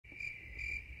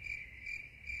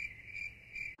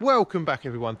Welcome back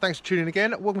everyone, thanks for tuning in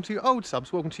again. Welcome to you old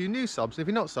subs, welcome to you new subs. If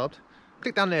you're not subbed,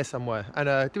 click down there somewhere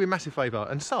and do me a massive favour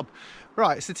and sub.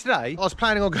 Right, so today I was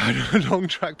planning on going on a long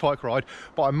track bike ride,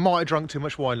 but I might have drunk too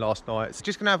much wine last night. So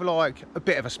just gonna have like a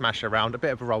bit of a smash around, a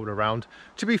bit of a roll around.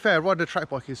 To be fair, riding a track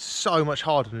bike is so much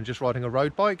harder than just riding a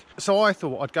road bike. So I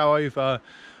thought I'd go over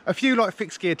a few like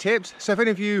fixed gear tips. So if any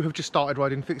of you have just started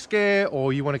riding fixed gear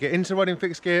or you want to get into riding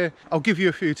fixed gear, I'll give you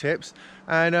a few tips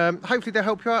and hopefully they'll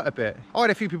help you out a bit. I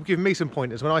had a few people giving me some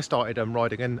pointers when I started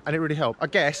riding and it really helped. I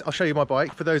guess I'll show you my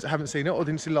bike for those that haven't seen it or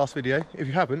didn't see the last video. If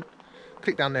you haven't,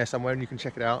 click down there somewhere and you can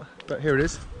check it out. But here it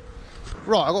is.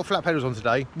 Right, I've got flat pedals on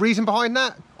today. Reason behind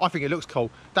that, I think it looks cool.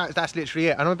 That's literally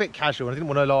it. And I'm a bit casual and I didn't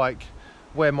want to like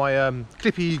wear my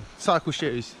clippy cycle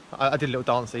shoes. I did a little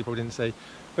dance that you probably didn't see.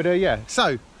 But yeah,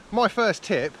 so my first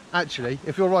tip, actually,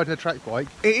 if you're riding a track bike,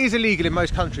 it is illegal in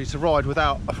most countries to ride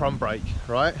without a front brake,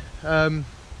 right? I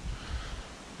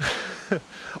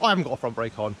haven't got a front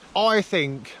brake on. I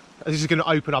think this is going to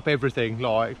open up everything.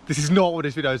 Like, this is not what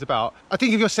this video is about. I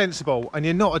think if you're sensible and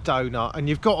you're not a donut and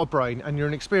you've got a brain and you're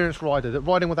an experienced rider, that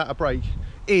riding without a brake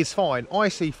is fine. I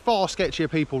see far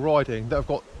sketchier people riding that have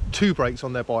got 2 brakes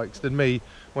on their bikes than me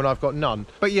when I've got none.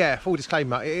 But yeah, full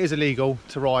disclaimer, it is illegal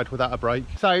to ride without a brake.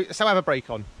 So have a brake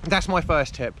on. That's my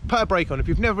first tip. Put a brake on. If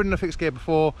you've never ridden a fixed gear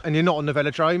before and you're not on the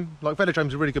velodrome, like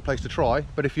velodrome's a really good place to try,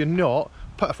 but if you're not,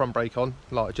 put a front brake on.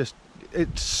 Like, just,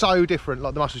 it's so different,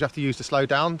 like the muscles you have to use to slow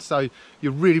down, so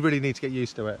you really need to get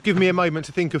used to it. Give me a moment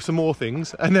to think of some more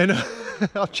things and then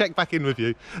I'll check back in with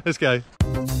you. Let's go.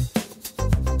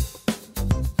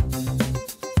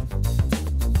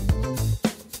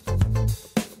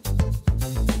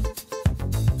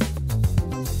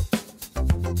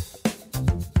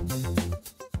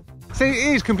 So it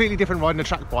is completely different riding a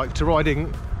track bike to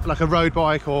riding like a road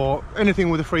bike or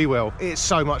anything with a freewheel. It's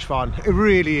so much fun. It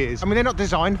really is. I mean, they're not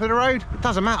designed for the road. It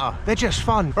doesn't matter. They're just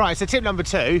fun. Right, so tip number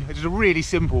 2, which is a really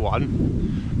simple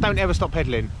one. Don't ever stop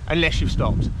pedaling unless you've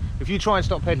stopped. If you try and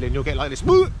stop pedaling, you'll get like this,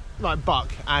 like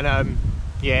buck. And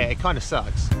yeah, it kind of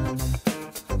sucks.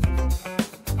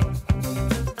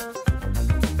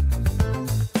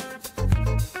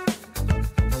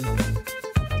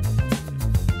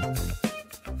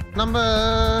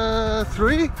 Number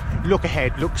 3, look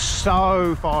ahead. Look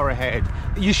so far ahead.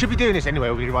 You should be doing this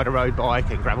anyway when you ride a road bike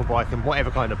and gravel bike and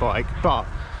whatever kind of bike, but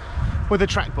with a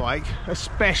track bike,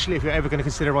 especially if you're ever going to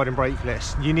consider riding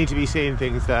brakeless, you need to be seeing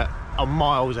things that are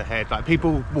miles ahead. Like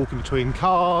people walking between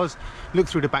cars, look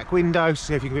through the back window,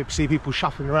 see if you can see people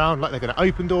shuffling around like they're going to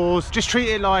open doors. Just treat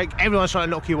it like everyone's trying to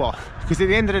knock you off, because at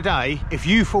the end of the day, if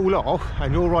you fall off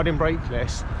and you're riding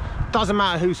brakeless, doesn't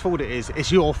matter whose fault it is,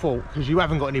 it's your fault because you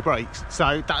haven't got any brakes.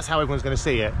 So that's how everyone's going to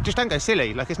see it. Just don't go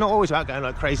silly. Like, it's not always about going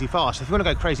like crazy fast. If you want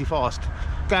to go crazy fast,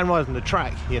 go and ride on the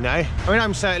track, you know? I mean,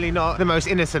 I'm certainly not the most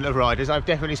innocent of riders. I've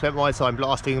definitely spent my time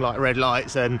blasting like red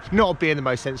lights and not being the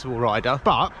most sensible rider.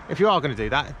 But if you are going to do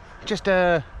that, just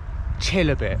chill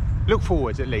a bit. Look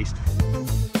forwards at least.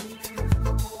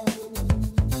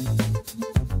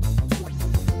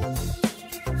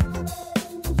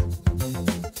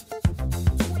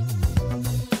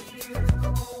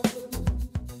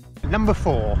 Number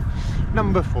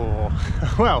four.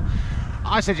 Well,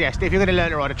 I suggest if you're going to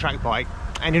learn to ride a track bike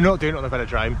and you're not doing it on the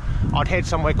velodrome, I'd head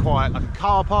somewhere quiet, like a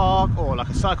car park or like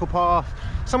a cycle path,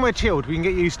 somewhere chilled where you can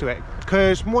get used to it.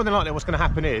 Because more than likely what's going to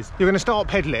happen is you're going to start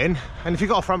pedaling, and if you've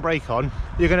got a front brake on,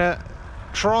 you're going to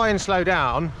try and slow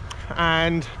down,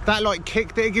 and that like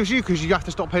kick that it gives you because you have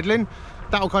to stop pedaling,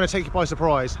 that'll kind of take you by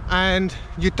surprise, and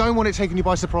you don't want it taking you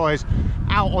by surprise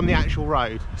out on the actual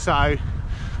road. So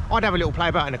I'd have a little play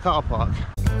about in a car park.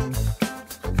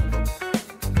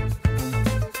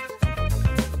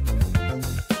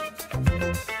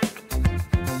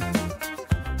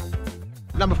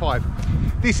 Number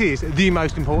 5, this is the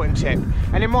most important tip,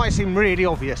 and it might seem really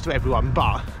obvious to everyone,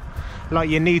 but like,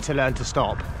 you need to learn to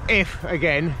stop. If,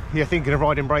 again, you're thinking of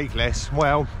riding brakeless,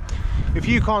 well, if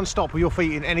you can't stop with your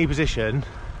feet in any position,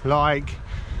 like,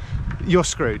 you're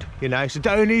screwed, you know? So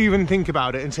don't even think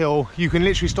about it until you can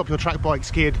literally stop your track bike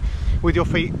skid with your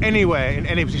feet anywhere in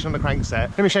any position on the crankset.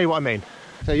 Let me show you what I mean.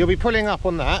 So you'll be pulling up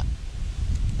on that.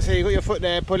 So you've got your foot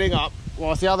there pulling up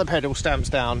whilst the other pedal stamps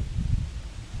down.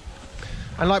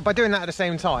 And like, by doing that at the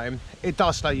same time, it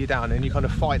does slow you down and you kind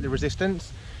of fight the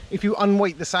resistance. If you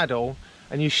unweight the saddle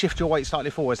and you shift your weight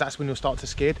slightly forwards, that's when you'll start to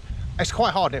skid. It's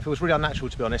quite hard, and it feels really unnatural,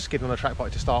 to be honest, skidding on a track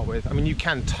bike to start with. I mean, you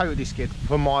can totally skid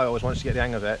for miles once you get the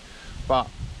hang of it, but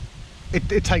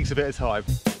it takes a bit of time.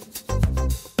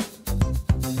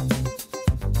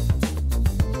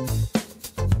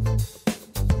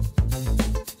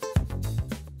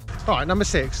 All right, number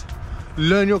 6,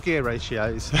 learn your gear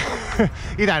ratios.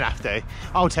 You don't have to,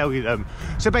 I'll tell you them.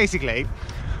 So basically,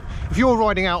 if you're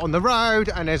riding out on the road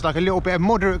and there's like a little bit of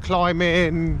moderate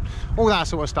climbing, all that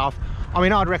sort of stuff, I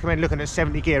mean, I'd recommend looking at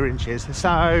 70 gear inches.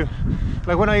 So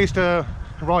like when I used to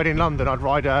ride in London, I'd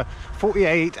ride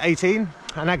 48, 18,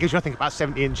 and that gives you, I think, about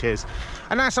 70 inches.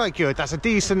 And that's like good. That's a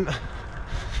decent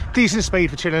speed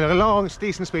for chilling along. It's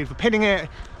decent speed for pinning it,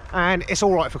 and it's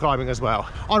all right for climbing as well.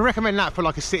 I'd recommend that for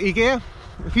like a city gear.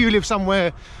 If you live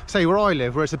somewhere, say where I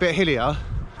live, where it's a bit hillier,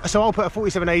 so I'll put a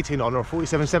 47-18 on or a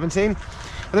 47-17.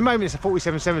 At the moment it's a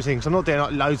 47-17 because I'm not doing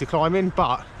like loads of climbing,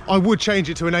 but I would change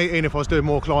it to an 18 if I was doing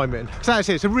more climbing. So that's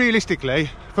it. So realistically,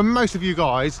 for most of you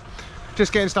guys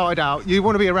just getting started out, you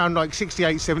want to be around like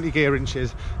 68-70 gear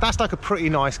inches. That's like a pretty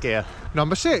nice gear.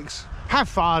 Number 6, have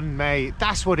fun, mate.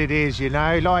 That's what it is, you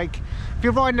know. Like if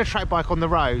you're riding a track bike on the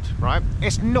road, right,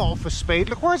 it's not for speed.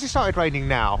 Look, why has it started raining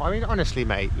now? I mean, honestly,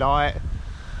 mate, like,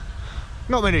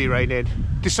 not meant to be raining,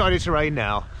 decided to rain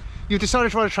now. You've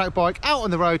decided to ride a track bike out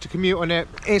on the road to commute on it.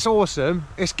 It's awesome,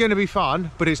 it's going to be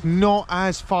fun, but it's not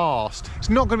as fast. It's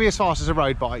not going to be as fast as a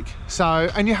road bike. So,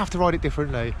 and you have to ride it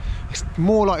differently. It's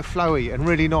more like flowy and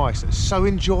really nice, so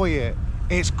enjoy it.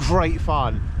 It's great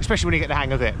fun, especially when you get the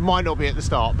hang of it. Might not be at the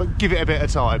start, but give it a bit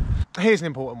of time. Here's an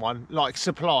important one, like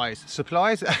supplies.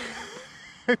 Supplies?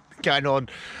 Going on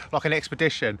like an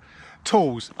expedition.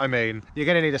 Tools, I mean, you're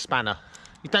going to need a spanner.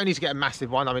 You don't need to get a massive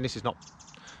one. I mean, this is not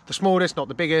the smallest, not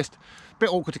the biggest. Bit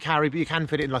awkward to carry, but you can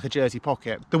fit it in like a jersey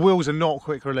pocket. The wheels are not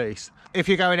quick release. If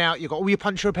you're going out, you've got all your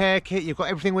puncture repair kit, you've got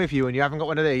everything with you, and you haven't got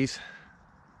one of these,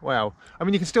 well, I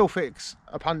mean, you can still fix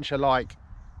a puncture, like,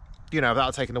 you know,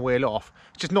 without taking the wheel off.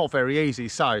 It's just not very easy.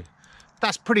 So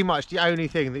that's pretty much the only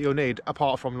thing that you'll need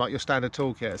apart from like your standard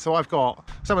toolkit. So I've got,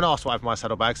 someone asked what I have in my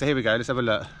saddlebag, so here we go, let's have a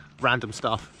look. Random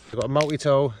stuff. I've got a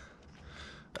multi-tool,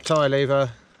 a tyre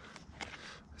lever,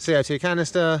 CO2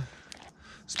 canister,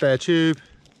 spare tube,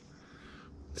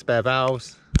 spare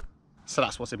valves. So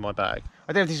that's what's in my bag.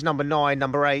 I don't know if this is number 9,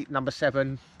 number 8, number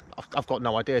 7. I've got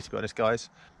no idea, to be honest, guys.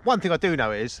 One thing I do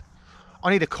know is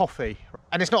I need a coffee,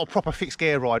 and it's not a proper fixed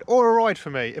gear ride or a ride for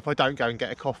me if I don't go and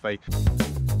get a coffee.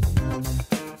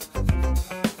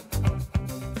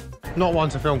 Not one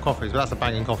to film coffees, but that's a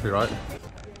banging coffee, right?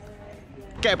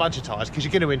 Get a bunch of tyres because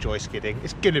you're going to enjoy skidding.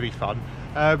 It's going to be fun.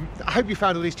 I hope you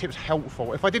found all these tips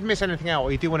helpful. If I did miss anything out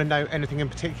or you do want to know anything in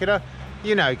particular,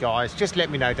 you know, guys, just let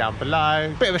me know down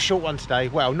below. Bit of a short one today.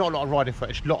 Well, not a lot of riding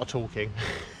footage, a lot of talking.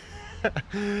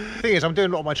 Thing is, I'm doing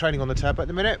a lot of my training on the turbo at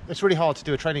the minute. It's really hard to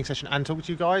do a training session and talk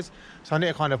to you guys, so I need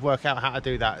to kind of work out how to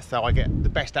do that so I get the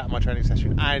best out of my training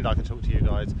session and I can talk to you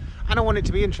guys, and I want it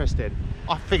to be interesting.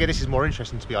 I figure this is more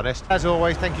interesting, to be honest. As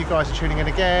always, thank you guys for tuning in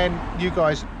again. You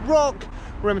guys rock.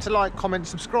 Remember to like, comment,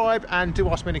 subscribe, and do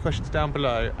ask me any questions down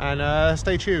below, and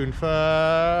stay tuned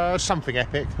for something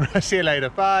epic. See you later.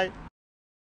 Bye.